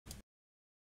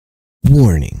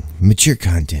Warning, mature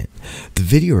content. The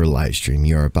video or live stream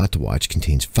you are about to watch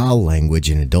contains foul language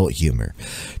and adult humor.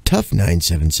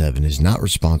 Tough977 is not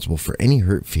responsible for any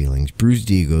hurt feelings, bruised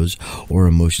egos, or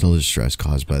emotional distress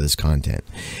caused by this content.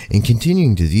 In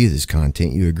continuing to view this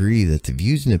content, you agree that the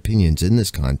views and opinions in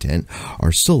this content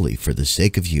are solely for the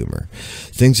sake of humor.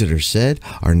 Things that are said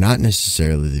are not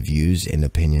necessarily the views and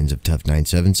opinions of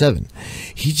Tough977.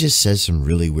 He just says some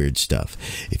really weird stuff.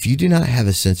 If you do not have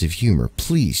a sense of humor,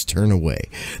 please turn away.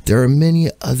 There are many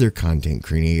other content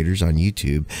creators on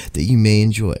YouTube that you may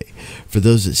enjoy. For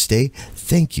those that stay,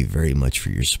 thank you very much for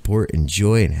your support.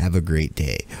 Enjoy and have a great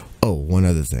day. Oh, one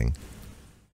other thing.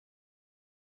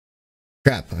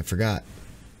 Crap, I forgot.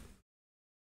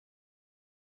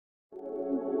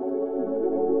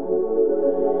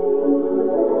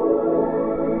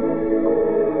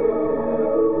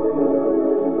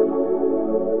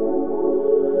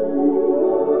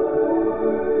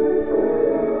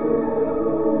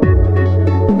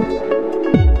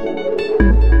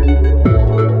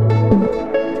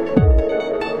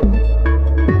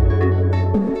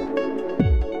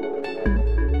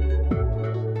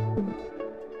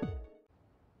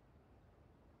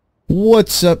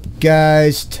 What's up,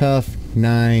 guys?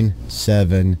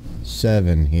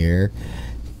 Tough977 here.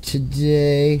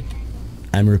 Today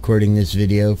I'm recording this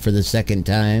video for the second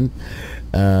time.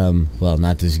 Well,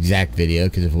 not this exact video,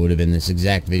 because if it would have been this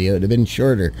exact video, it would have been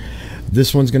shorter.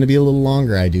 This one's going to be a little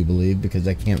longer, I do believe, because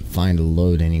I can't find a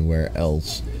load anywhere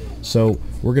else. So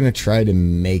we're going to try to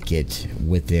make it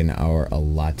within our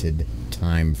allotted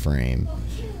time frame.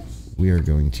 We are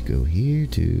going to go here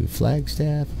to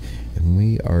Flagstaff, and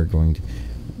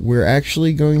we're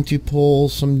actually going to pull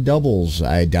some doubles.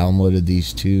 I downloaded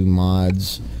these two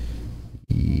mods.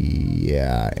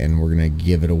 Yeah, and we're gonna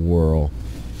give it a whirl.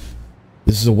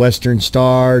 This is a Western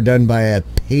Star done by a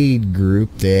paid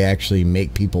group. They actually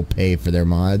make people pay for their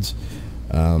mods.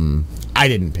 I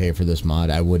didn't pay for this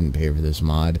mod. I wouldn't pay for this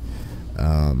mod.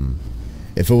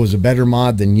 If it was a better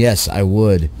mod, then yes, I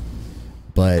would.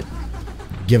 But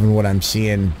given what I'm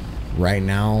seeing right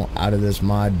now out of this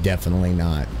mod, definitely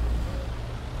not.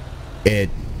 It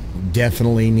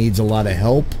definitely needs a lot of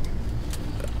help.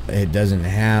 It doesn't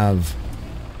have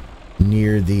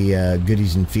near the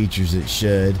goodies and features it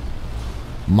should.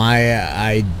 My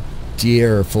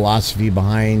idea or philosophy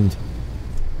behind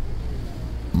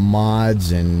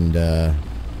mods and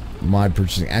mod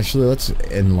purchasing, actually let's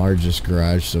enlarge this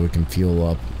garage so we can fuel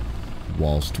up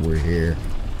whilst we're here.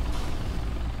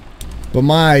 But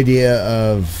my idea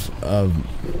of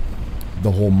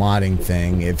the whole modding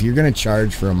thing, if you're going to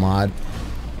charge for a mod,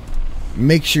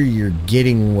 make sure you're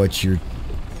getting what you're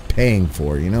paying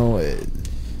for, you know?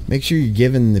 Make sure you're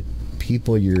giving the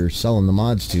people you're selling the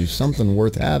mods to something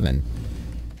worth having.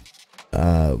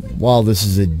 While this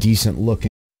is a decent looking...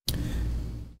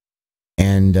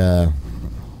 And, I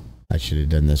should have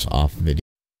done this off video.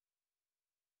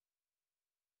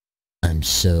 I'm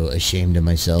so ashamed of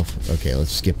myself. Okay,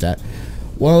 let's skip that.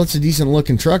 Well, it's a decent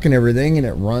looking truck and everything, and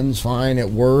it runs fine, it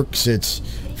works, it's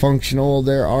functional.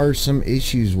 There are some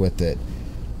issues with it,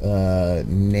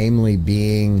 namely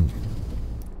being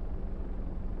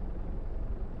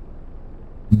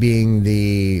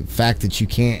the fact that you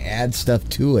can't add stuff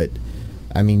to it.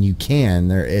 I mean, you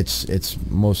can. It's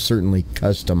most certainly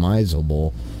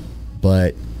customizable,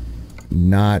 but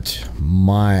not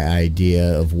my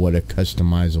idea of what a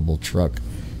customizable truck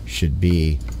should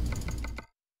be.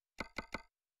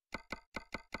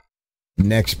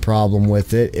 Next problem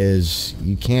with it is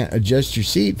you can't adjust your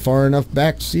seat far enough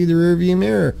back to see the rearview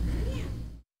mirror.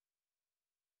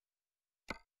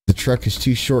 The truck is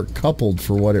too short coupled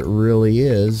for what it really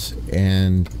is,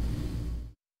 and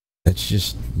that's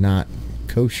just not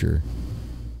kosher.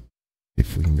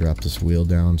 If we can drop this wheel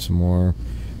down some more.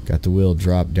 Got the wheel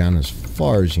dropped down as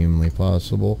far as humanly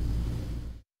possible.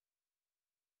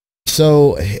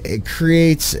 So it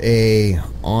creates a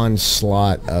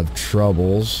onslaught of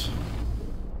troubles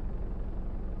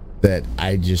that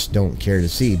I just don't care to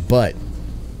see. But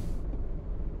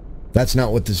that's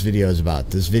not what this video is about.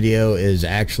 This video is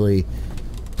actually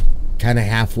kind of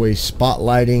halfway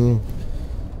spotlighting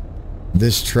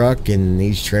this truck and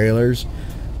these trailers.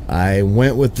 I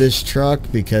went with this truck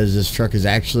because this truck is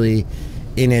actually,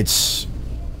 in its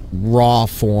raw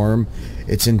form,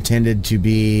 it's intended to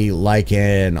be like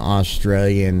an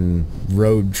Australian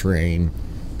road train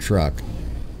truck.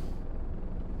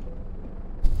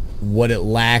 What it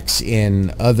lacks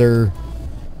in other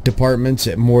departments,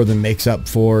 it more than makes up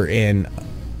for in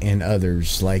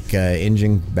others, like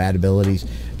engine compatibilities.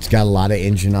 It's got a lot of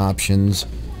engine options.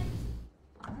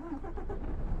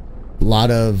 A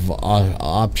lot of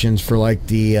options for like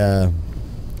the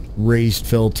raised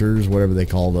filters, whatever they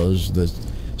call those, the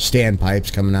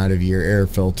standpipes coming out of your air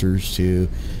filters to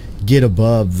get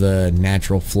above the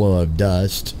natural flow of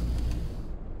dust.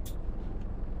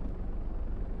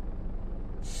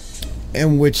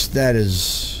 And which that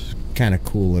is kind of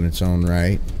cool in its own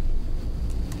right.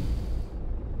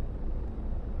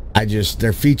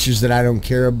 They're features that I don't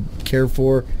care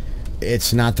for.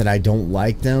 It's not that I don't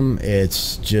like them,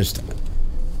 it's just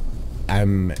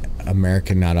I'm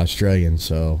American, not Australian,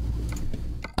 so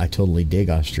I totally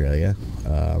dig Australia.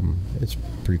 It's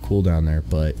pretty cool down there,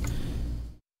 but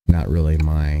not really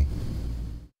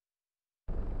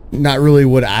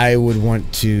what I would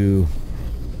want to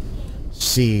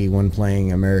see when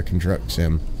playing American Truck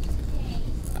Sim.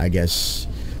 I guess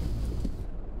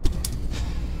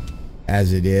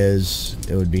as it is,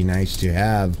 it would be nice to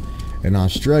have an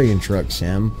Australian Truck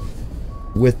Sim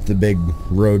with the big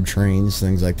road trains,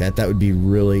 things like that. That would be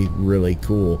really, really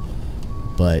cool,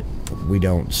 but we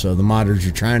don't. So the modders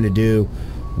are trying to do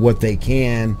what they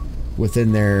can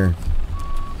within their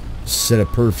set of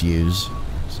purviews.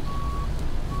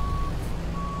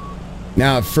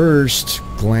 Now, at first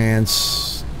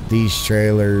glance, these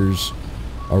trailers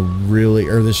are really,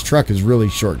 or this truck is really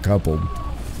short coupled.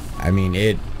 I mean,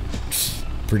 it's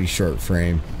pretty short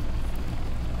frame.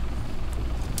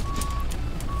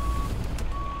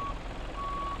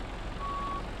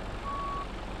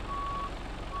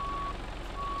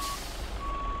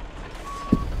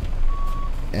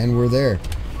 And we're there.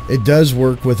 It does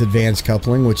work with advanced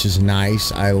coupling, which is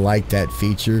nice. I like that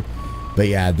feature. But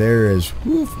yeah, there is,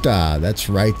 woof-da, that's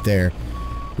right there,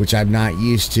 which I'm not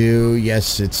used to.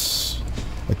 Yes, it's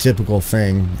a typical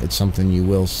thing. It's something you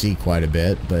will see quite a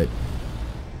bit, but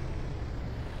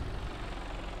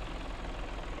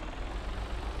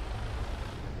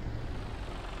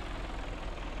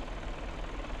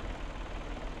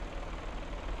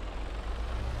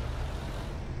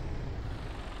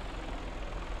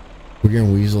we're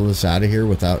gonna weasel this out of here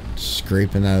without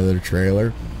scraping out of their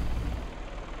trailer.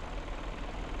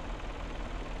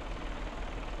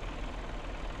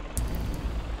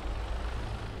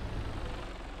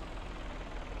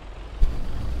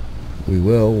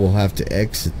 We'll have to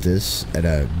exit this at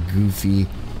a goofy,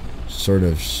 sort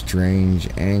of strange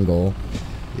angle.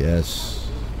 Yes.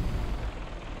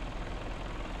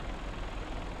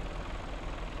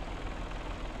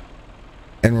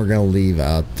 And we're gonna leave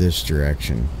out this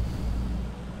direction.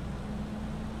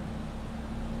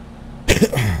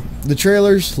 The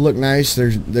trailers look nice.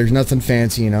 There's nothing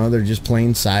fancy, you know. They're just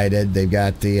plain sided. They've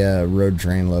got the road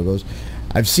train logos.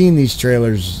 I've seen these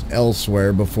trailers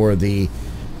elsewhere before the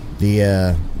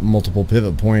multiple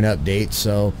pivot point update,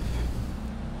 so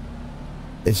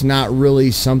it's not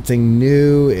really something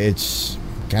new. It's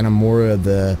kind of more of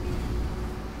the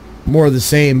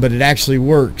same, but it actually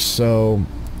works. So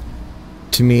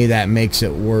to me, that makes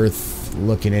it worth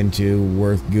looking into,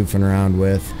 worth goofing around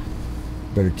with.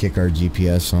 Better kick our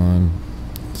GPS on,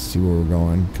 see where we're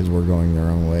going, because we're going the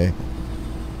wrong way.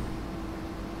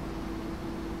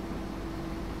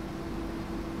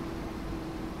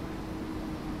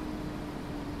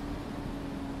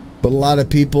 But a lot of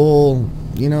people,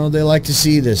 you know, they like to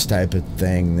see this type of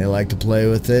thing. They like to play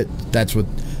with it.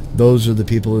 Those are the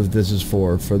people that this is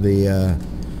for the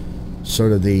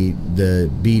sort of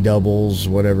the B doubles,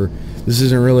 whatever. This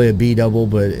isn't really a B double,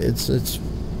 but it's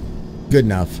good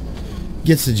enough.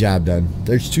 Gets the job done.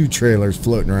 There's two trailers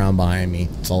floating around behind me.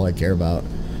 That's all I care about.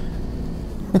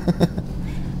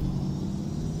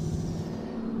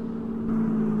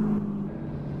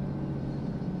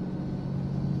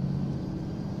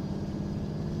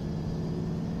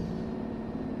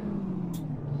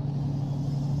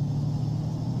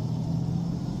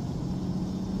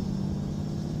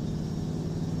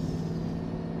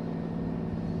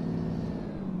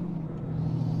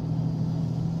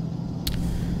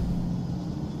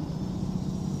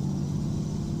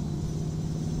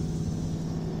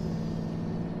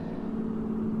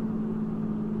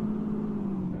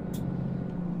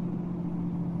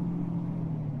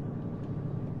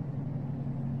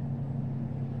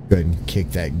 Go ahead and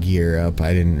kick that gear up.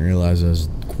 I didn't realize I was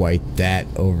quite that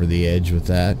over the edge with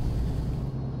that.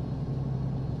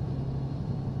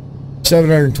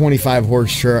 725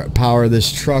 horsepower. This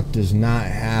truck does not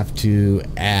have to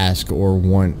ask or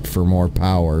want for more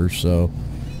power, so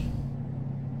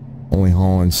only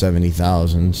hauling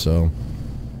 70,000, so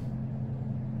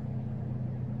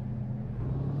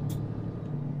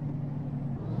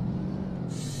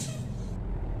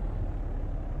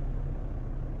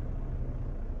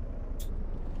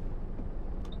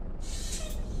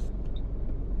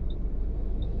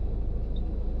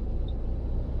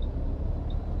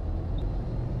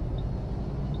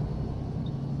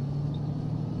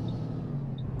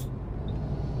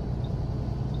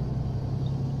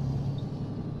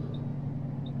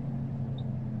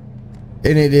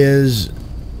And it is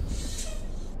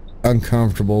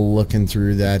uncomfortable looking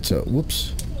through that. So,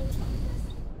 whoops.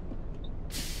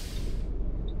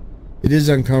 It is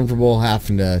uncomfortable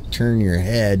having to turn your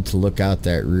head to look out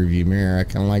that rearview mirror. I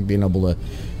kind of like being able to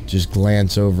just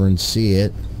glance over and see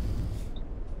it.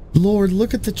 Lord,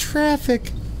 look at the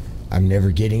traffic. I'm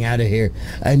never getting out of here.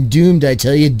 I'm doomed, I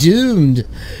tell you, doomed.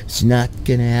 It's not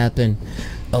gonna happen.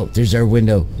 Oh, there's our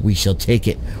window. We shall take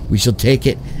it. We shall take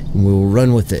it, and we will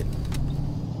run with it.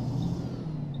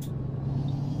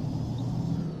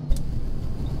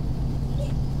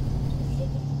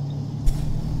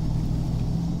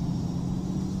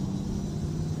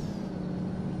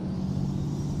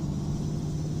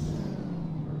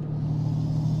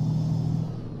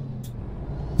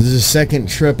 This is the second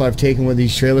trip I've taken with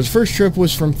these trailers. First trip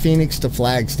was from Phoenix to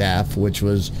Flagstaff, which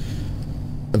was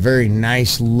a very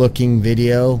nice looking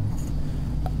video.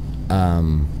 I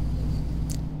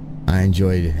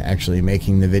enjoyed actually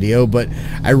making the video, but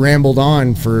I rambled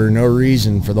on for no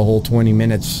reason for the whole 20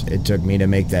 minutes it took me to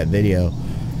make that video.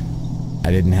 I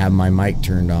didn't have my mic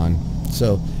turned on.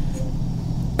 So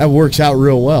that works out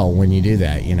real well when you do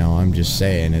that, you know. I'm just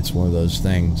saying, it's one of those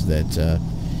things that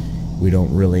we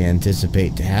don't really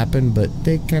anticipate to happen, but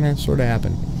they kind of sort of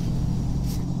happen.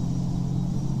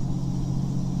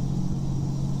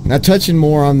 Now, touching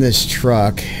more on this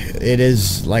truck, it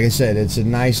is, like I said, it's a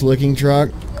nice looking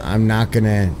truck. I'm not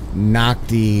gonna knock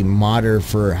the modder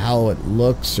for how it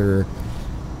looks or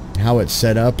how it's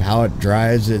set up, how it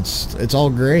drives. It's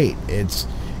all great. It's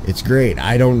great.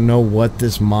 I don't know what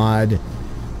this mod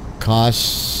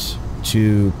costs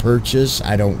to purchase.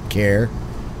 I don't care.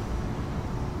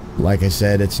 Like I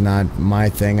said, it's not my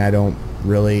thing. I don't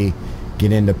really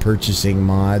get into purchasing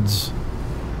mods.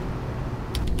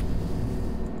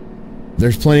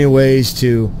 There's plenty of ways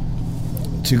to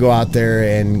go out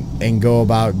there and go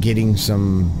about getting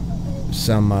some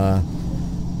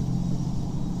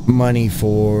money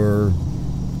for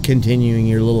continuing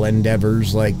your little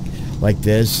endeavors like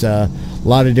this. A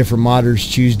lot of different modders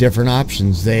choose different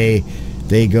options. They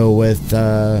go with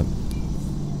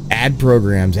ad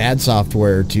programs, ad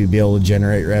software to be able to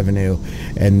generate revenue,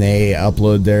 and they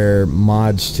upload their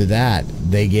mods to that.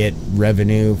 They get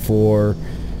revenue for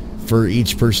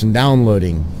each person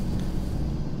downloading,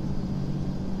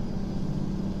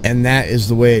 and that is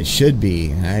the way it should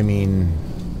be. I mean,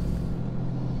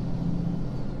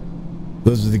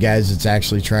 those are the guys that's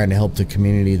actually trying to help the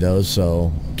community, though,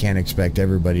 so can't expect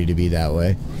everybody to be that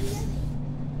way.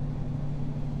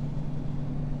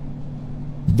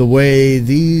 The way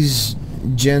these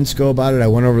gents go about it, I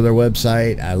went over their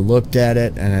website, I looked at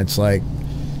it, and it's like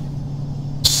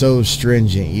so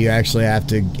stringent. You actually have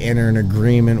to enter an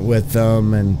agreement with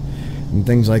them and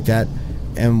things like that.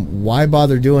 And why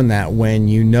bother doing that when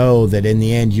you know that in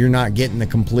the end you're not getting the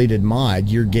completed mod?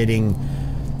 You're getting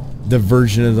the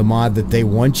version of the mod that they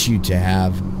want you to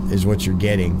have is what you're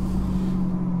getting.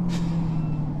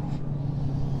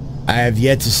 I have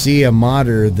yet to see a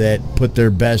modder that put their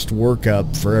best work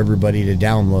up for everybody to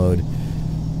download.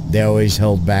 They always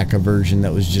held back a version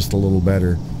that was just a little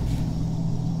better.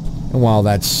 And while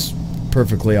that's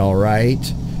perfectly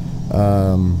alright,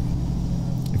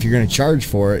 if you're going to charge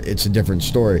for it, it's a different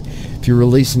story. If you're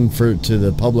releasing to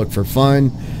the public for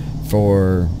fun,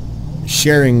 for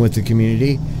sharing with the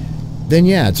community, then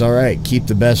yeah, it's alright. Keep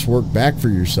the best work back for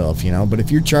yourself, you know. But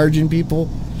if you're charging people,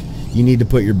 you need to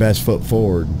put your best foot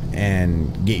forward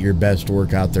and get your best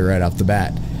work out there right off the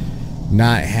bat.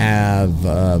 Not have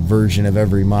a version of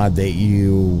every mod that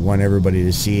you want everybody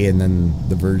to see and then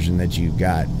the version that you've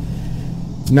got.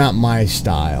 It's not my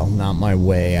style, not my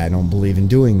way. I don't believe in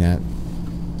doing that.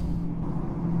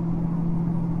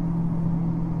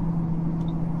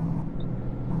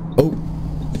 Oh.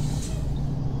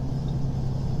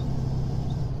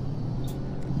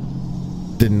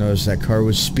 Didn't notice that car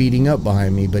was speeding up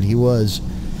behind me, but he was.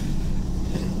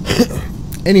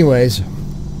 Anyways,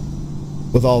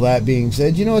 with all that being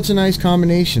said, you know, it's a nice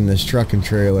combination, this truck and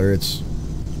trailer. It's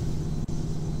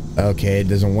okay, it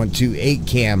doesn't want to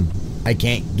 8-cam. I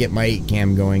can't get my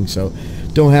 8-cam going, so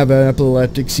don't have an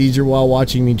epileptic seizure while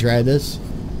watching me try this.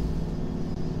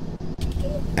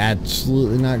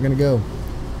 Absolutely not gonna go.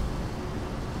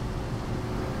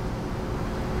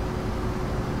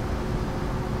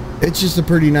 It's just a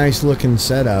pretty nice looking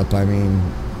setup. I mean,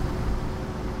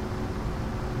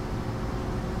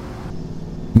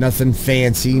 nothing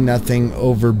fancy, nothing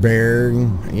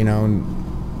overbearing, you know.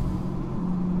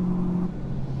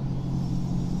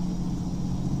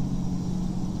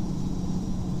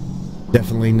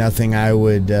 Definitely nothing I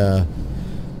wouldn't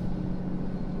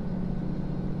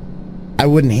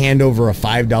hand over a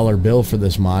 $5 bill for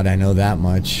this mod. I know that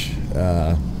much.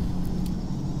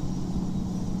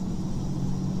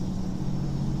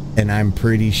 and I'm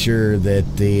pretty sure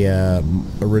that the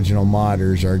original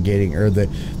modders are getting, or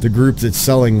the group that's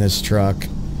selling this truck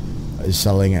is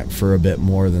selling it for a bit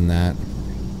more than that.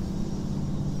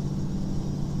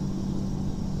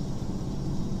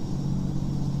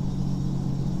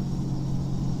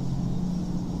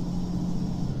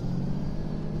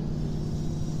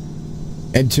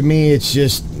 And to me, it's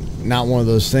just not one of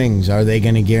those things. Are they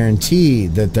going to guarantee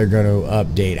that they're going to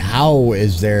update? How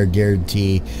is there a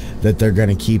guarantee that they're going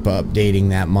to keep updating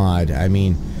that mod? I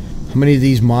mean, how many of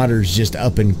these modders just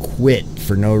up and quit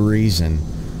for no reason?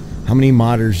 How many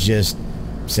modders just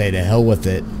say to hell with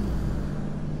it?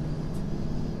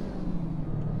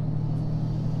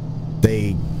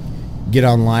 They get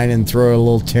online and throw a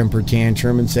little temper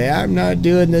tantrum and say, I'm not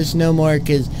doing this no more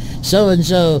because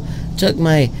so-and-so took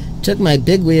my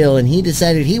big wheel and he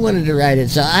decided he wanted to ride it,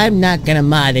 so I'm not gonna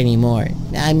mod anymore.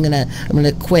 I'm gonna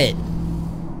quit.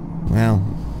 Well,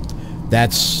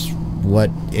 that's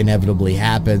what inevitably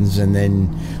happens, and then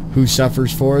who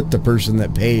suffers for it? The person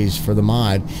that pays for the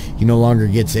mod. He no longer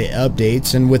gets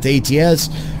updates, and with ATS,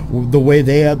 the way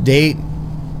they update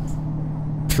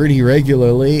pretty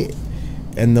regularly,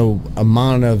 and the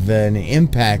amount of an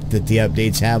impact that the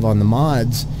updates have on the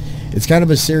mods, it's kind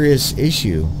of a serious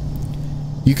issue.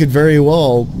 You could very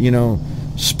well, you know,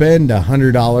 spend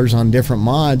 $100 on different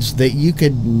mods that you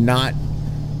could not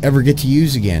ever get to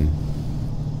use again.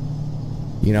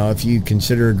 You know, if you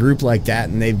consider a group like that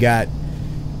and they've got,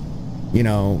 you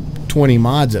know, 20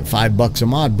 mods at $5 a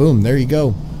mod, boom, there you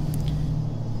go.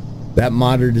 That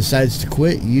modder decides to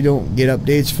quit, you don't get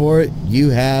updates for it, you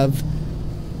have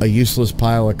a useless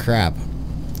pile of crap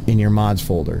in your mods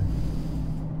folder.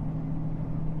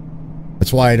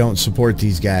 That's why I don't support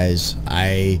these guys.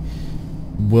 I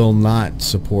will not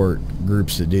support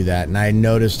groups that do that. And I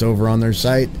noticed over on their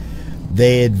site,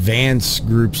 they advance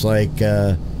groups like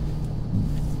other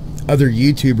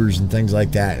YouTubers and things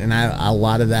like that. And a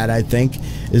lot of that, I think,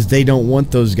 is they don't want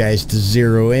those guys to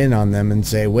zero in on them and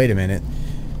say, wait a minute,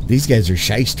 these guys are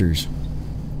shysters.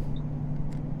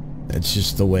 That's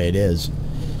just the way it is.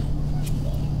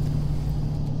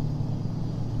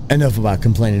 Enough about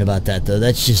complaining about that, though.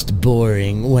 That's just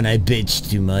boring when I bitch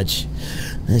too much.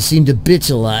 I seem to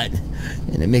bitch a lot,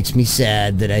 and it makes me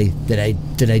sad that I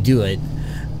do it.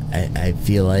 I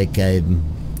feel like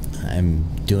I'm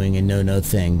doing a no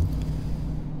thing.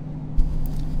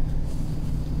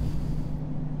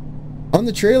 On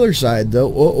the trailer side,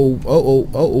 though,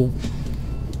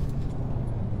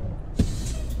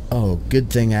 oh, good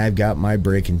thing I've got my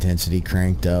brake intensity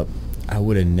cranked up. I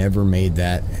would have never made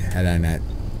that had I not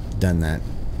done that.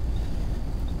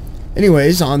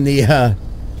 Anyways, on the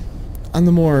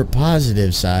more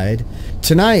positive side,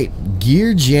 tonight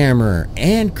Gear Jammer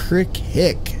and Crick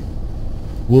Hick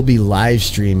will be live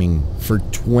streaming for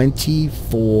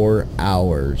 24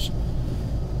 hours.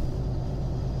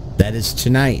 That is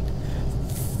tonight,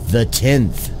 the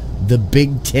 10th, the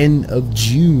big 10 of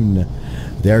June.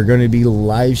 They're going to be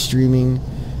live streaming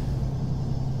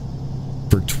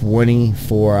for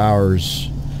 24 hours,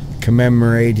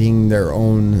 commemorating their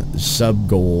own sub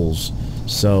goals.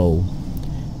 So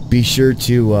be sure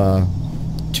to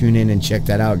tune in and check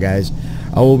that out, guys.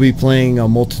 I will be playing a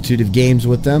multitude of games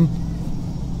with them.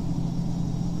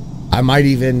 I might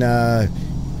even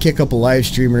kick up a live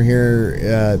streamer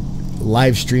here,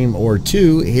 live stream or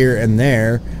two here and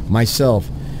there myself,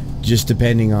 just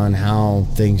depending on how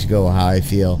things go, how I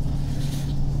feel.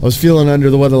 I was feeling under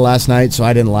the weather last night, so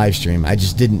I didn't live stream. I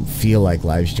just didn't feel like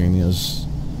live streaming. It was,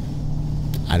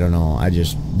 I don't know, I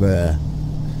just, bleh.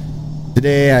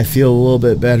 Today I feel a little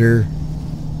bit better.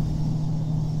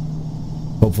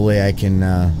 Hopefully I can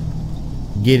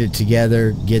get it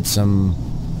together, get some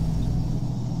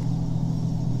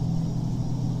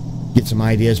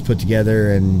ideas put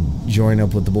together and join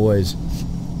up with the boys.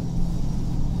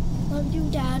 Love you,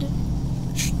 Dad.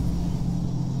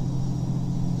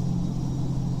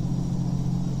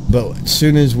 But as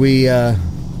soon as we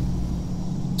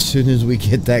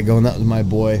get that going, that was my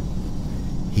boy.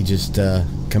 He just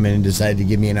come in and decided to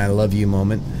give me an I love you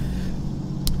moment.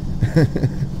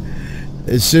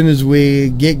 As soon as we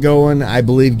get going, I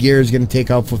believe Gear is going to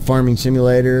take off with Farming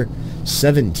Simulator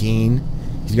 17.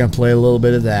 He's going to play a little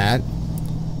bit of that.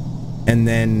 And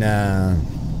then,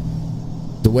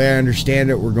 the way I understand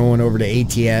it, we're going over to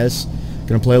ATS.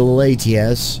 Going to play a little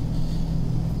ATS.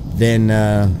 Then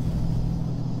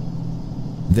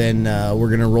we're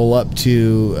going to roll up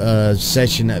to a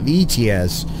session of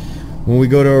ETS. When we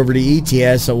go over to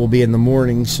ETS, it will be in the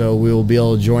morning, so we will be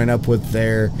able to join up with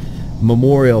their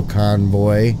memorial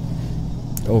convoy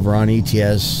over on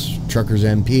ETS Truckers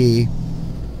MP.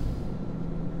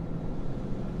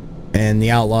 And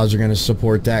the Outlaws are going to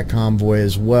support that convoy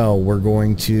as well. We're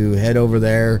going to head over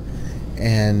there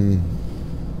and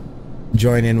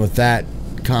join in with that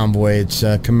convoy. It's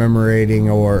commemorating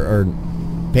or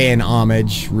paying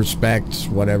homage, respect,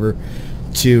 whatever,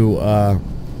 to,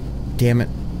 damn it,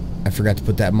 I forgot to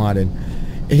put that mod in.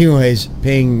 Anyways,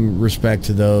 paying respect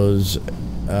to those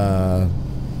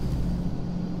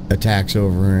attacks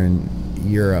over in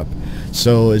Europe.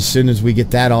 So as soon as we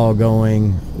get that all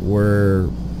going, we're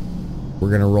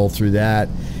gonna roll through that.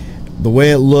 The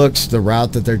way it looks, the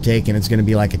route that they're taking, it's gonna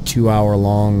be like a 2-hour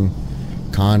long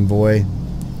convoy.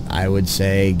 I would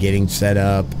say getting set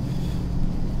up,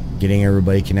 getting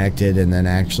everybody connected, and then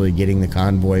actually getting the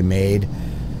convoy made.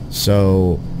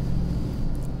 So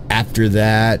after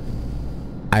that,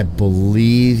 I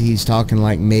believe he's talking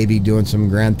like maybe doing some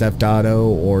Grand Theft Auto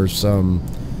or some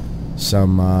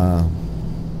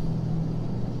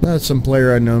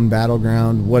Player Unknown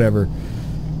Battleground, whatever.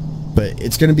 But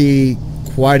it's going to be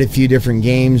quite a few different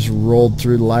games rolled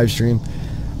through the live stream.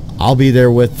 I'll be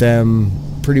there with them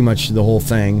pretty much the whole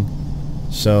thing,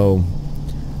 so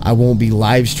I won't be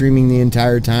live streaming the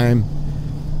entire time,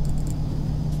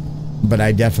 but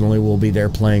I definitely will be there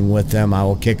playing with them. I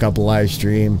will kick up a live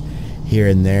stream here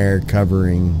and there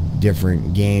covering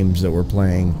different games that we're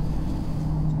playing.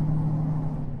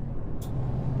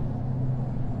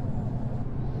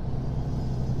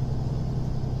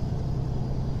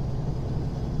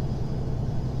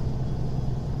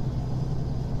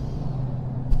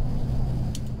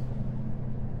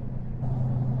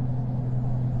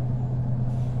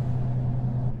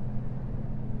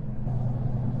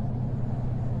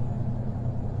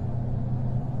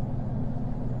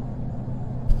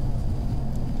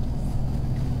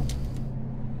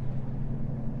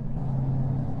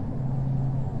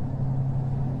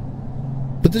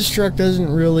 But this truck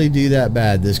doesn't really do that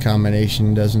bad. This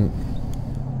combination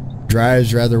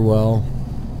drives rather well.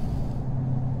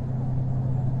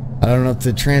 I don't know if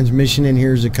the transmission in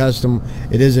here is a custom.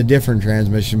 It is a different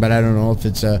transmission, but I don't know if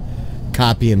it's a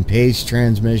copy and paste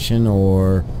transmission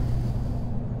or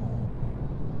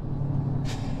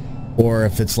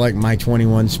if it's like my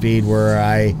 21 speed where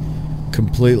I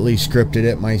completely scripted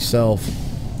it myself.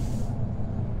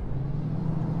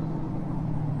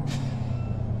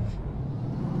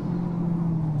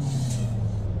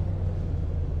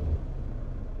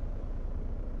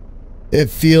 It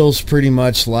feels pretty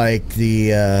much like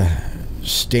the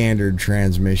standard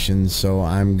transmission, so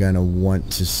I'm gonna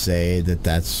want to say that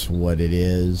that's what it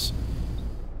is.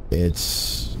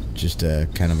 It's just a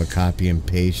kind of a copy and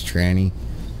paste tranny.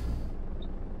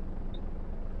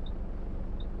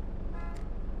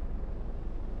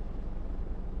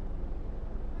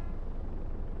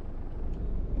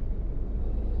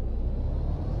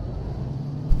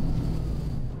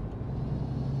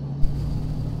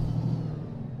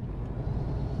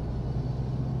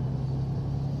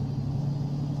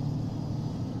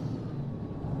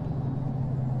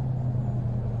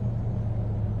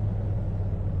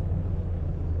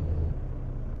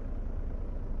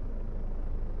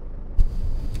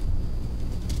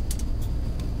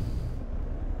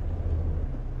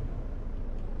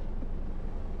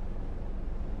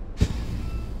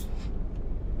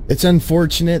 It's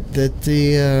unfortunate that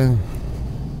the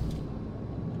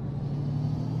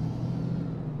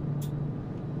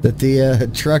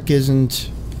truck isn't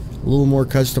a little more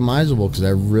customizable, because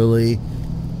I really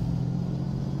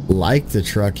like the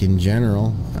truck in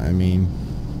general. I mean,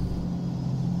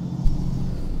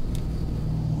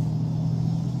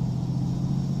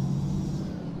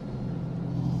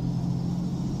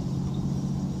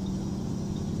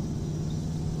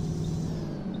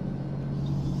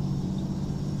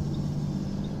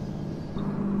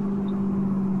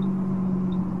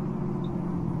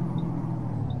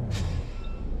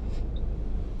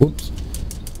 whoops.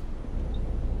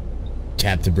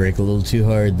 Tapped the brake a little too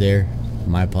hard there.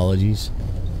 My apologies.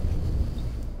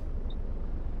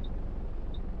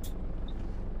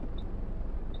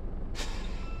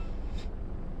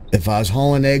 If I was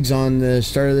hauling eggs on the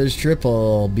start of this trip,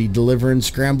 I'll be delivering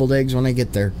scrambled eggs when I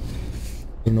get there.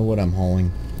 Don't know what I'm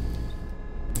hauling.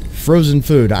 Frozen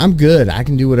food. I'm good. I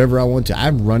can do whatever I want to. I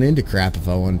run into crap if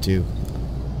I want to.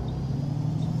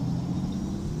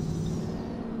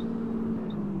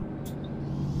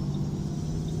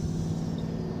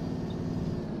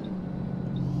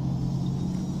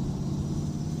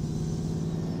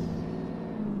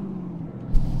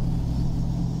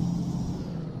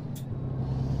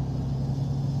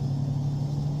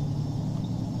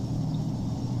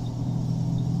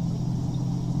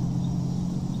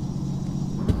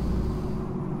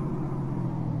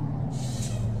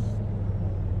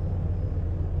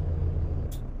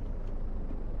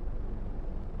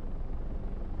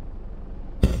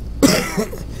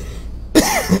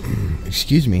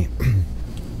 Excuse me.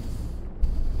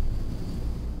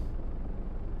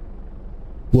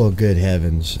 Well, good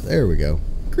heavens. There we go.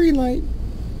 Green light.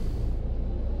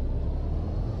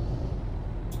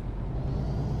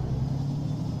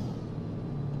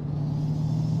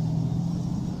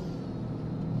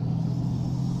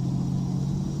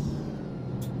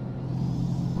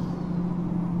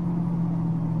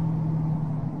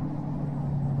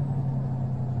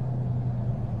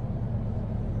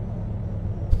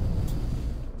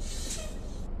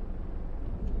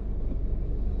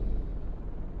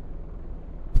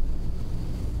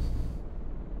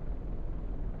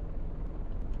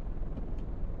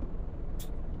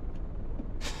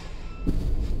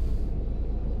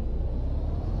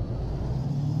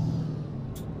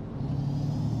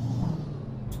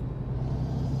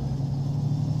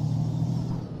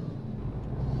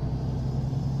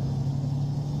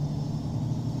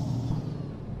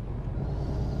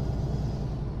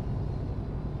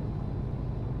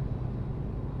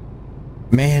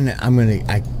 Man,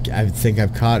 I think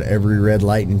I've caught every red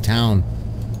light in town.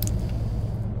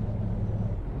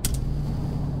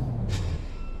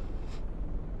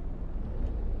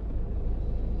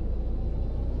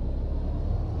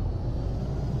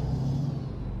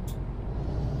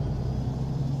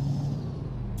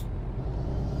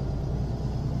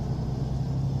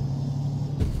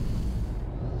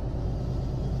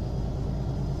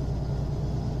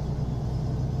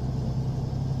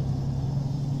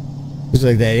 Looks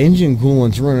like that engine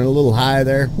coolant's running a little high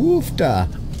there. Woofta.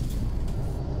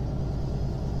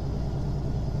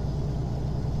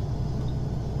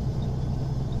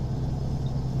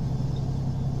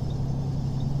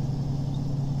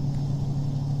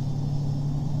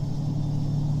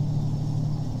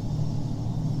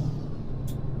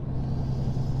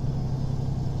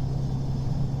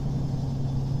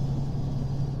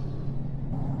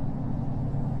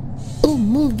 Oh,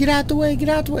 move, get out the way, get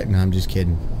out the way. No, I'm just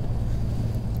kidding.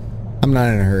 I'm not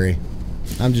in a hurry.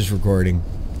 I'm just recording.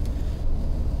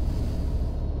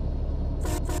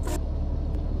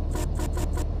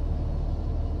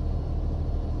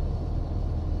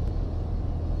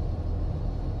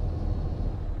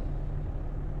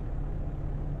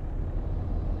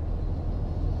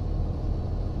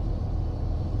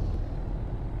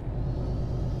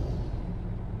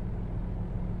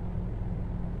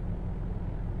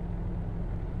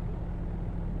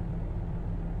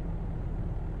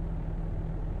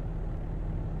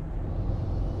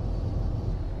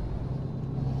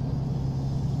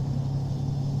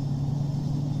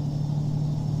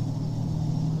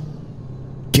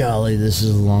 Golly, this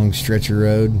is a long stretch of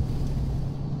road.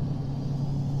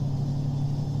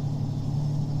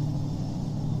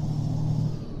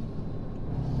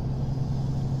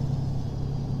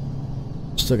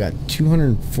 Still got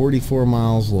 244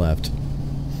 miles left.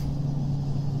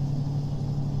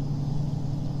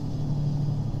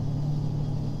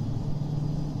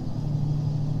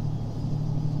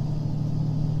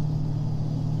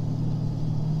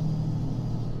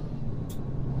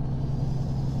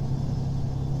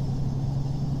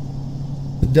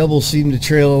 Double seem to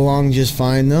trail along just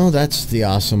fine though. That's the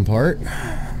awesome part.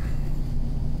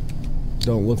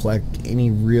 Don't look like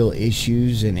any real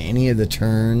issues in any of the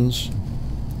turns.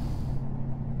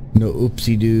 No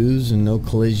oopsie-doos and no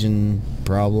collision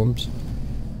problems.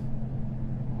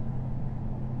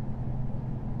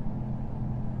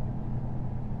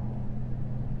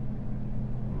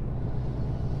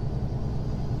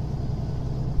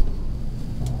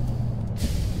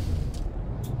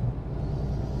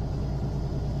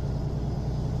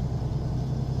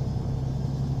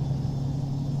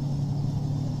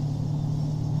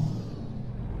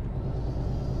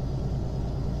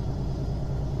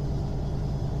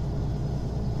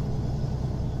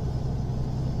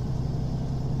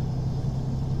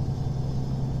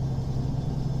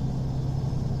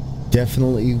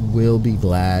 Definitely will be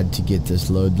glad to get this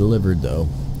load delivered though.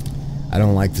 I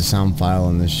don't like the sound file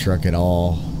on this truck at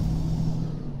all.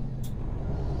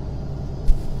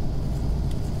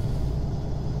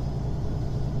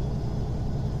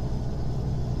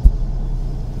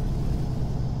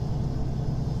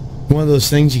 One of those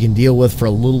things you can deal with for a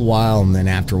little while, and then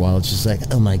after a while it's just like,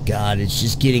 oh my god, it's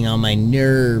just getting on my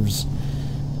nerves.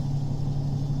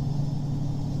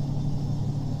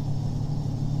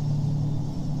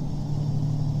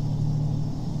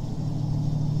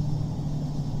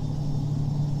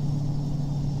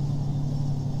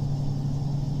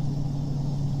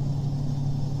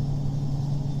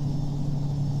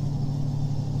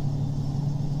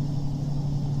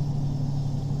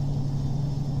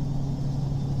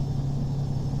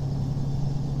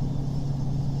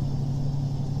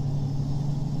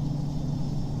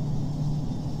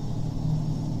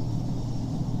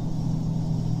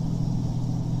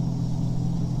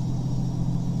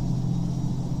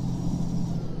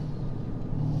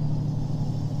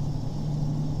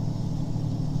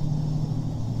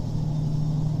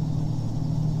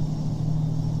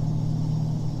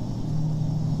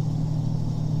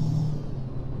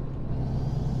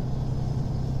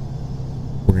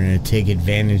 take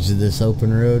advantage of this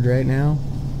open road right now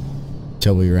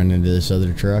until we run into this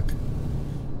other truck.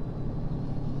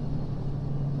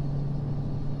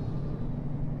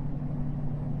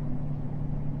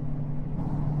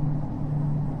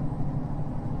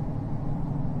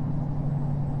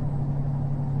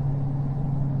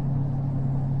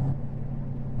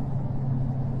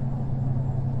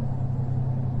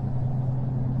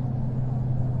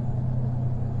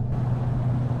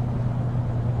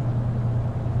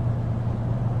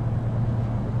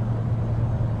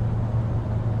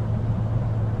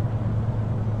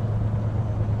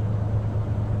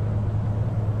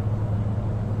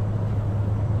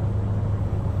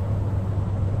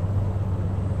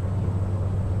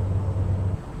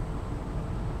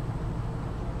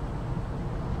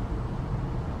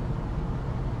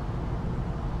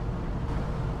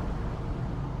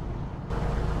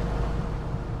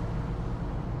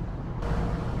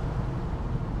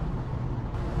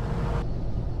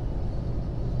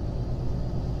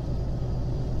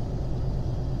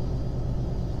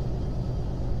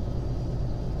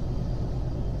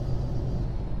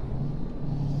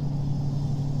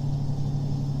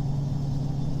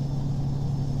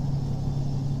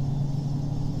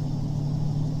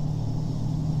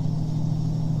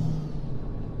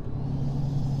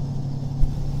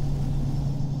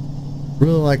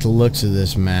 Really like the looks of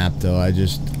this map, though.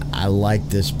 I like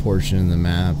this portion of the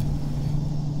map.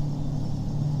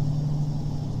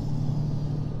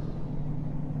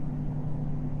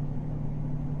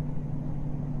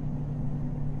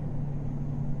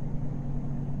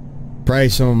 Probably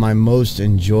some of my most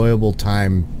enjoyable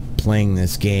time playing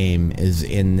this game is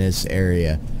in this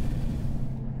area.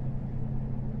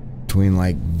 Between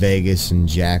like Vegas and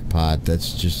Jackpot,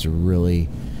 that's just a really...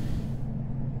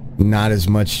 not as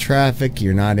much traffic,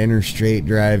 you're not interstate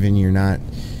driving, you're not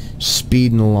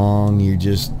speeding along, you're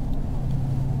just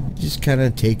kind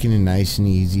of taking a nice and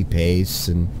easy pace,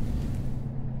 and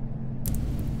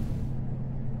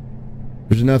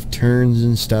there's enough turns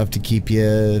and stuff to keep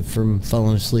you from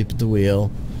falling asleep at the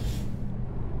wheel.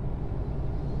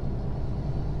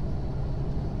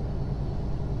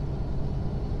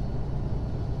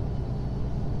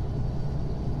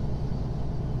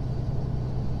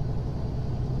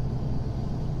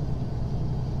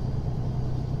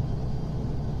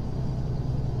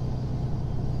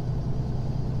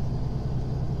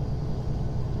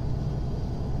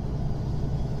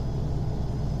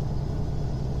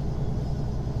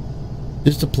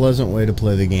 Just a pleasant way to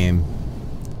play the game.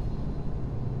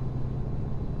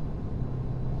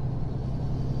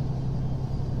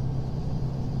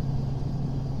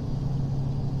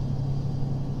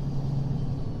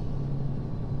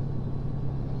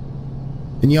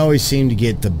 And you always seem to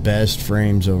get the best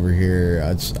frames over here.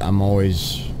 I'm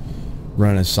always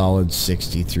run a solid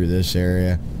 60 through this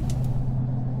area.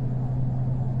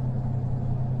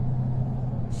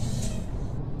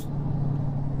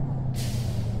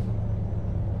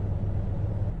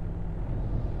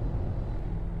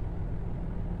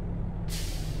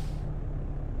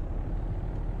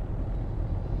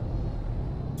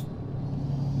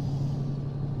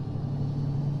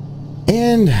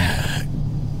 And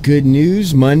good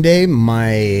news, Monday,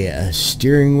 my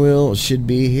steering wheel should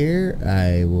be here.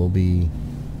 I will be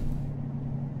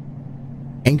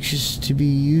anxious to be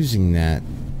using that.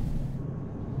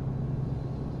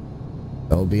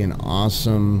 That'll be an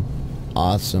awesome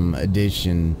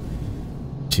addition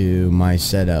to my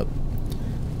setup.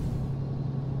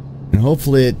 And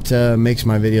hopefully it makes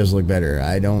my videos look better.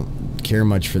 I don't care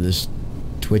much for this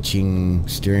twitching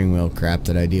steering wheel crap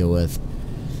that I deal with.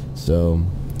 So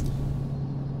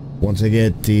once I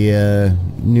get the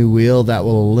new wheel, that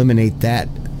will eliminate that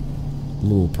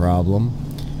little problem.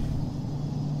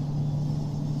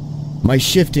 My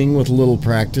shifting with a little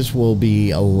practice will be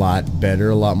a lot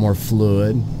better, a lot more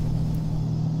fluid.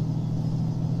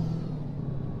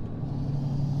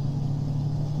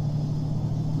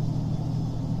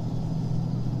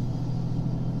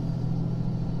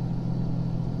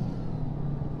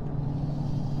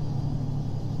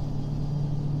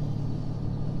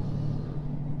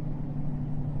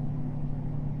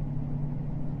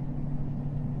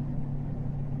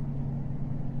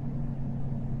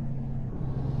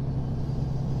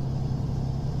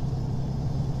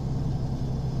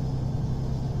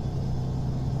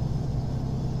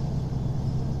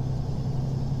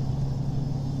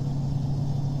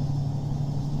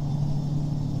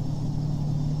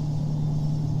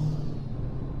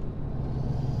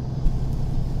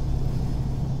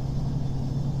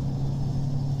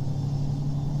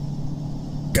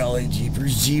 Golly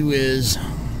jeepers, gee whiz.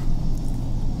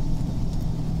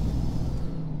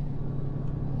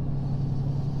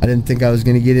 I didn't think I was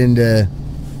going to get into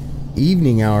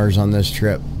evening hours on this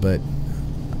trip, but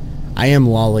I am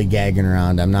lollygagging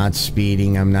around. I'm not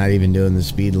speeding. I'm not even doing the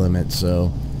speed limit,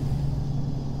 so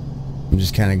I'm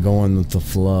just kind of going with the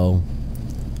flow.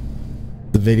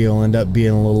 The video will end up being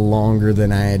a little longer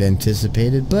than I had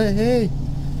anticipated, but hey,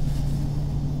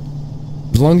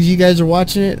 as long as you guys are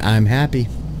watching it, I'm happy.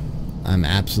 I'm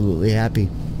absolutely happy.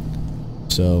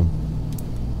 So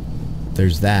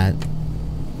there's that.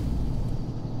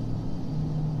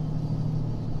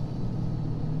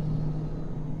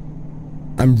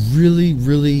 I'm really,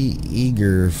 really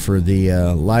eager for the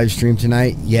live stream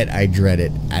tonight, yet I dread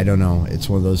it. I don't know. It's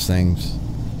one of those things.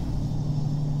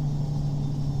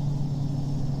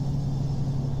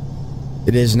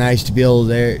 It is nice to be able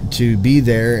to be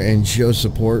there and show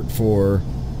support for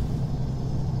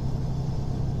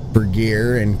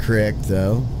gear and Crick,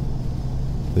 though.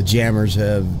 The Jammers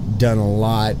have done a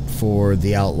lot for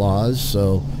the Outlaws,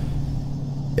 so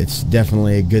it's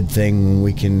definitely a good thing when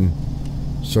we can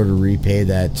sort of repay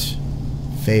that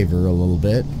favor a little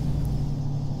bit.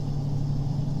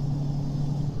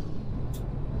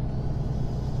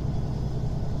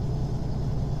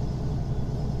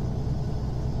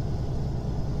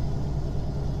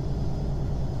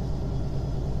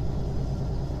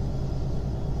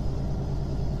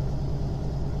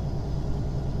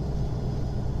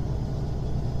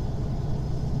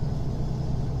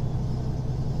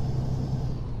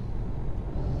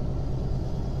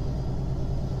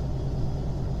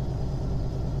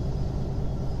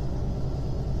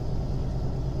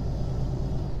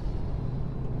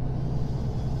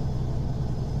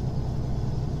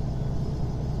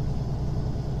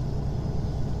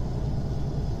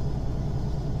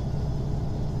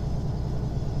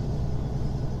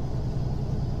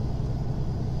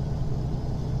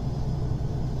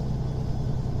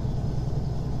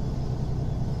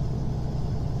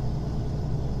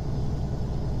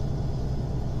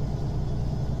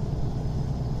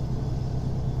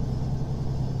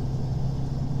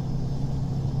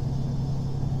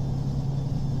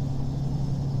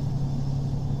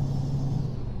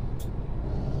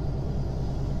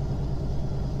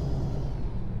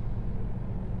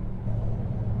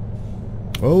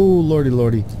 Oh, lordy,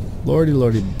 lordy. Lordy,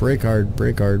 lordy. Brake hard,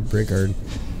 brake hard, brake hard.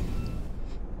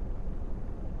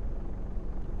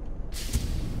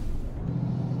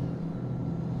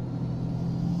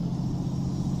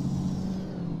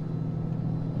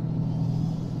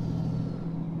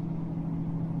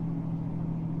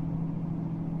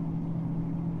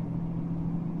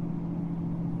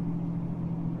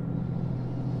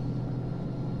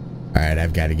 Alright,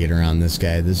 I've got to get around this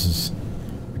guy. This is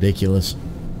ridiculous.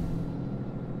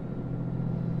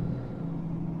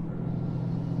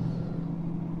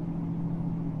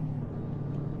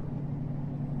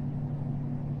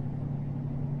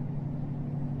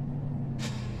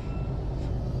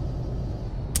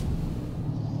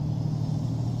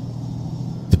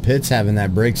 Pit's having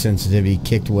that brake sensitivity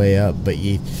kicked way up, but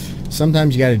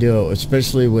sometimes you got to do it,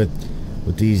 especially with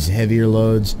these heavier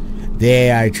loads. The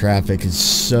AI traffic is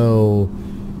so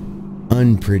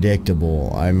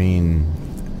unpredictable. I mean,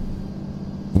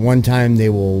 one time they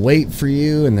will wait for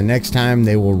you and the next time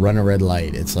they will run a red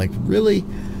light. It's like, really?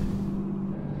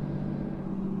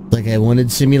 Like, I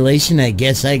wanted simulation, I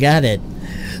guess I got it.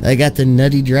 I got the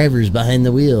nutty drivers behind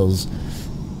the wheels.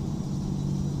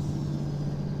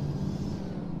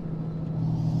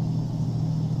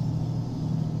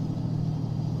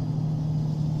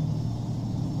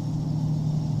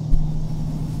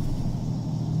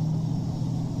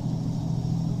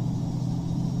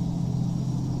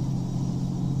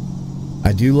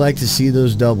 I do like to see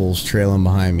those doubles trailing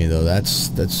behind me, though.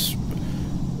 That's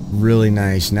really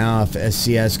nice. Now, if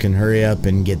SCS can hurry up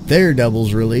and get their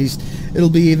doubles released, it'll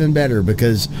be even better,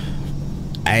 because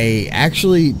I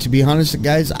actually, to be honest,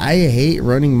 guys, I hate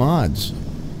running mods.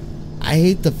 I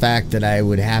hate the fact that I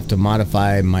would have to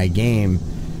modify my game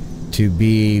to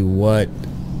be what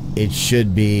it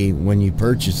should be when you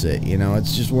purchase it. You know,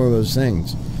 it's just one of those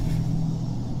things.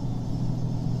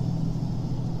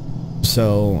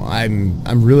 So I'm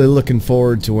really looking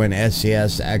forward to when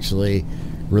SCS actually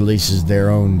releases their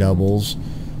own doubles.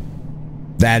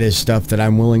 That is stuff that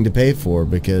I'm willing to pay for,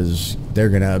 because they're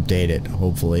going to update it,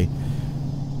 hopefully.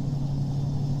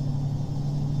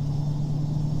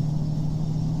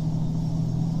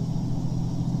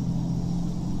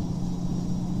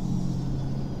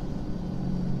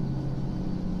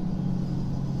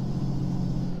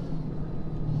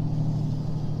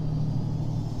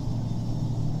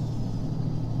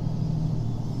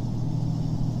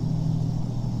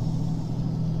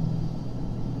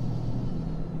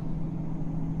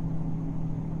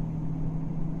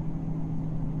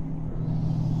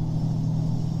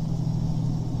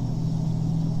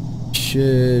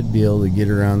 should be able to get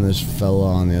around this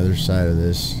fella on the other side of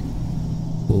this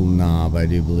little knob, I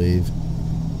do believe.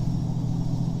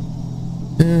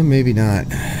 Maybe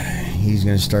not. He's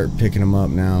gonna start picking them up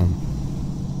now.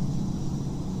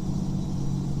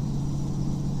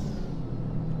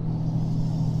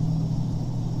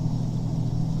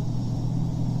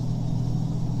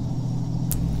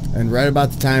 And right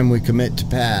about the time we commit to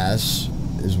pass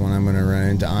is when I'm gonna run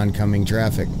into oncoming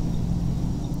traffic.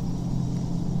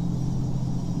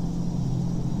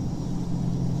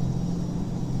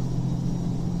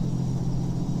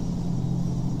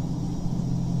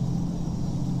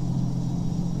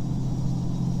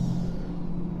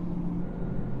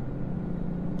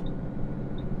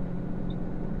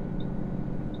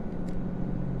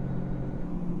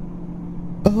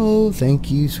 Oh,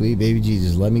 thank you, sweet baby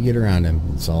Jesus. Let me get around him.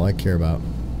 That's all I care about.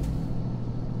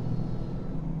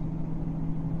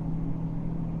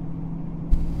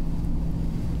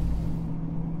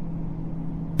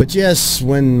 But yes,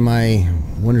 when my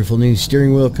wonderful new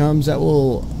steering wheel comes, that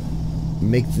will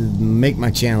make my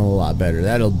channel a lot better.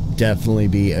 That'll definitely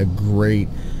be a great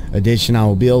addition. I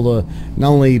will be able to not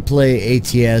only play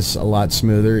ATS a lot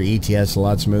smoother, ETS a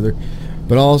lot smoother,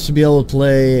 but I'll also be able to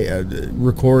play,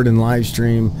 record and live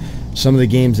stream some of the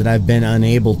games that I've been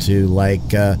unable to.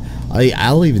 Like,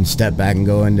 I'll even step back and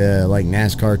go into like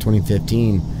NASCAR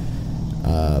 2015,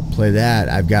 play that.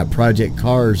 I've got Project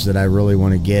Cars that I really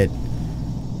want to get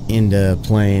into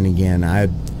playing again.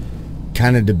 I'm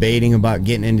kind of debating about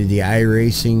getting into the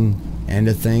iRacing end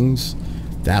of things.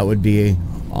 That would be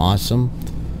awesome.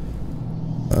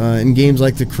 In games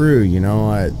like The Crew, you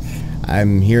know,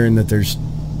 I'm hearing that there's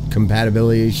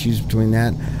compatibility issues between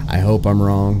that. I hope I'm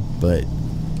wrong, but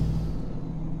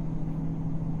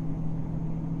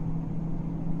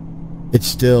it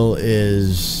still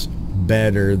is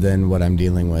better than what I'm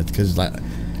dealing with, because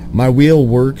my wheel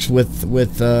works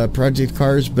with Project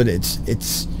Cars, but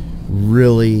it's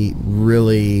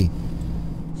really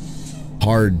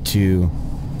hard to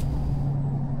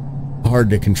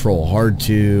control, hard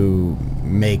to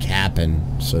make happen,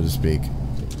 so to speak.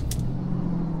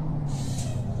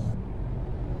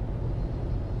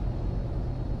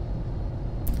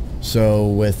 So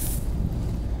with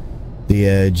the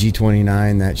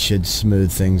G29, that should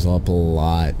smooth things up a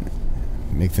lot,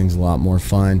 make things a lot more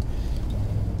fun.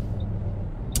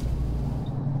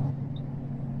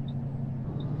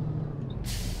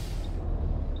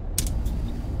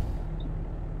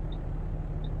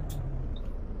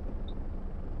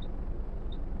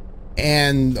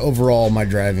 And overall, my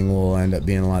driving will end up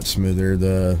being a lot smoother.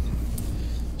 The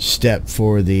step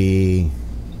for the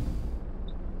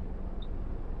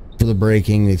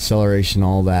braking, the acceleration,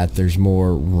 all that, there's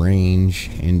more range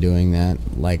in doing that.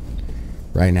 Like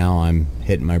right now I'm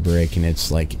hitting my brake and it's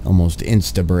like almost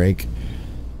insta brake,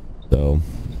 so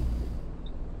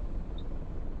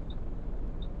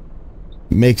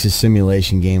it makes a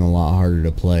simulation game a lot harder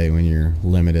to play when you're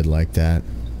limited like that.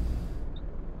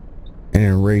 And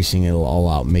in racing, it'll all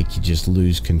out make you just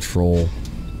lose control.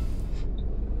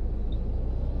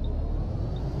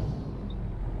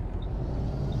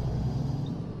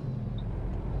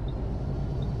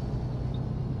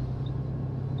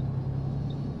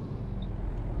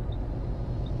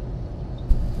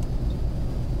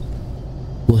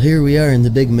 Well, here we are in the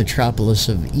big metropolis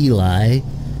of Eli.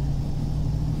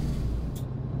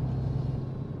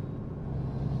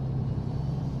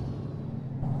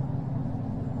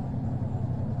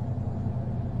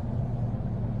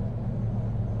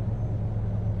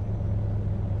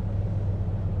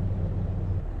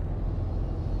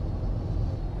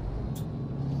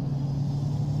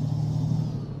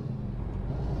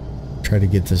 Try to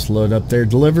get this load up there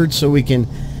delivered so we can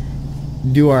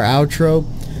do our outro.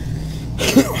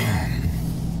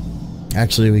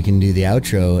 Actually, we can do the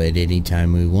outro at any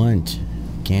time we want,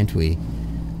 can't we?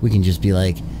 We can just be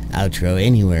like, outro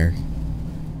anywhere.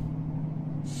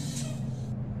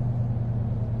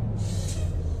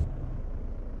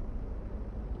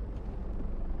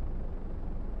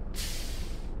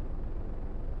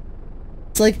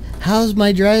 It's like, how's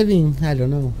my driving? I don't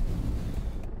know.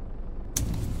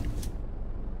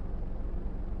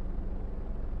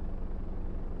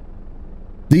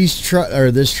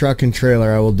 This truck and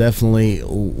trailer, I will definitely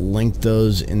link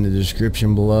those in the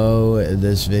description below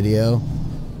this video.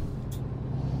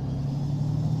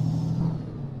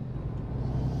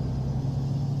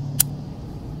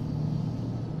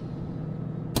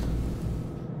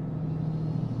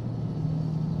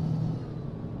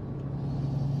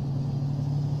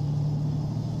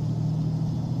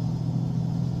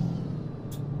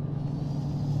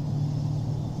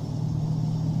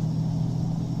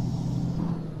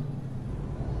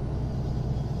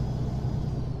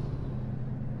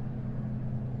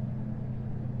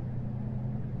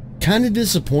 kind of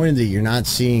disappointed that you're not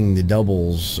seeing the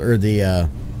doubles or the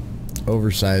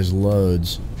oversized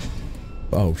loads.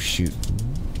 Oh shoot.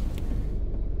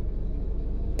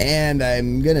 And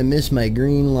I'm gonna miss my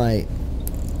green light.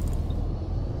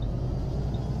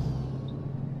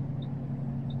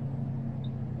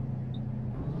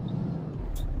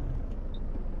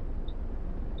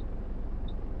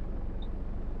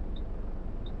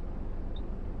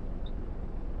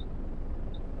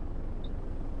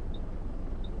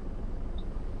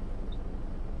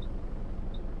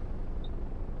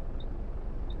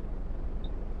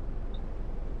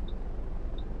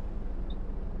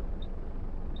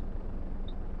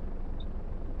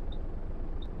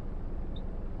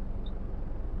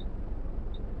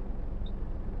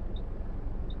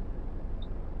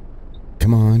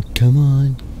 Come on, come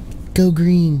on. Go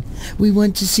green. We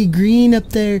want to see green up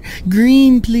there.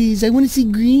 Green, please. I want to see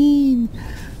green.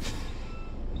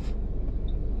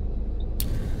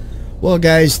 Well,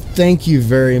 guys, thank you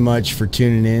very much for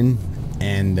tuning in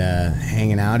and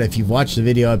hanging out. If you've watched the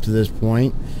video up to this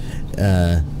point,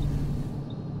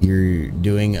 you're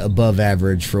doing above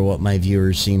average for what my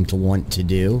viewers seem to want to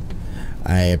do.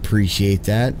 I appreciate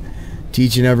that. To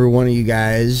each and every one of you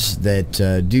guys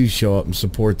that do show up and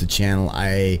support the channel,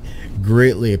 I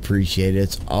greatly appreciate it.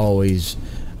 It's always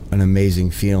an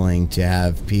amazing feeling to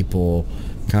have people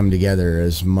come together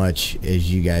as much as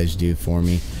you guys do for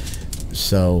me.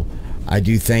 So I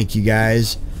do thank you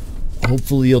guys.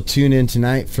 Hopefully you'll tune in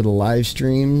tonight for the live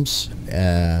streams.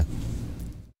 I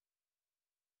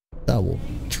will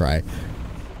try.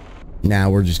 Now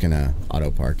we're just gonna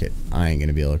auto park it. I ain't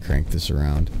gonna be able to crank this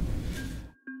around.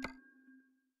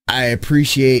 I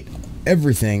appreciate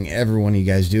everything every one of you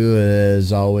guys do.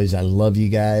 As always, I love you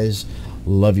guys.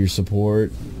 Love your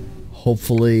support.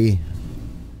 Hopefully,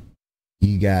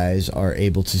 you guys are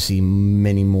able to see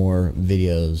many more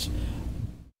videos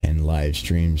and live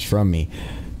streams from me.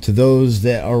 To those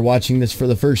that are watching this for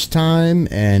the first time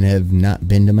and have not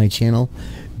been to my channel,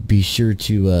 be sure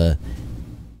to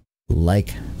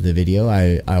like the video.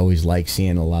 I always like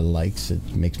seeing a lot of likes.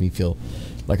 It makes me feel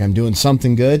like I'm doing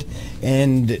something good.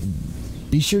 And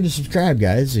be sure to subscribe,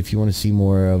 guys, if you want to see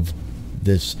more of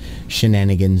this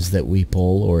shenanigans that we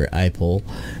pull or I pull.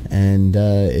 And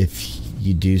if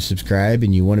you do subscribe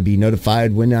and you want to be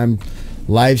notified when I'm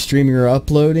live streaming or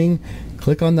uploading,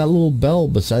 click on that little bell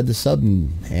beside the sub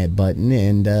button,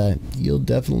 and you'll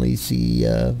definitely see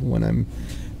when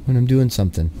I'm doing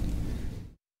something.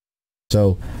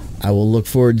 So I will look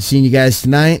forward to seeing you guys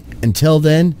tonight. Until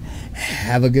then,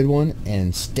 have a good one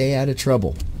and stay out of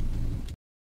trouble.